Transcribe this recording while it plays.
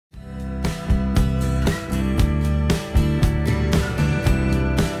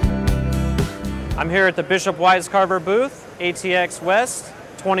I'm here at the Bishop Wisecarver booth, ATX West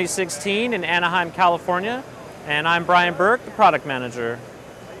 2016 in Anaheim, California, and I'm Brian Burke, the product manager.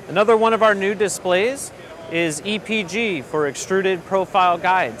 Another one of our new displays is EPG for Extruded Profile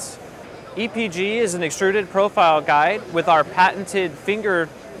Guides. EPG is an extruded profile guide with our patented finger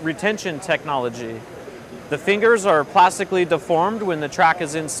retention technology. The fingers are plastically deformed when the track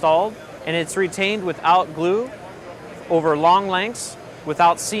is installed, and it's retained without glue over long lengths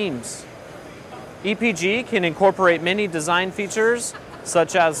without seams. EPG can incorporate many design features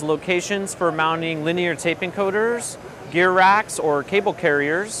such as locations for mounting linear tape encoders, gear racks or cable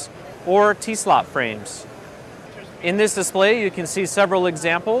carriers, or T-slot frames. In this display you can see several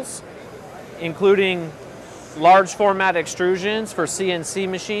examples, including large format extrusions for CNC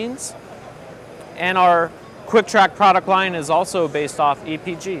machines, and our Quick Track product line is also based off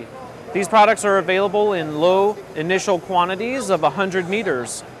EPG. These products are available in low initial quantities of 100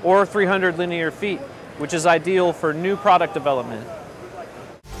 meters or 300 linear feet, which is ideal for new product development.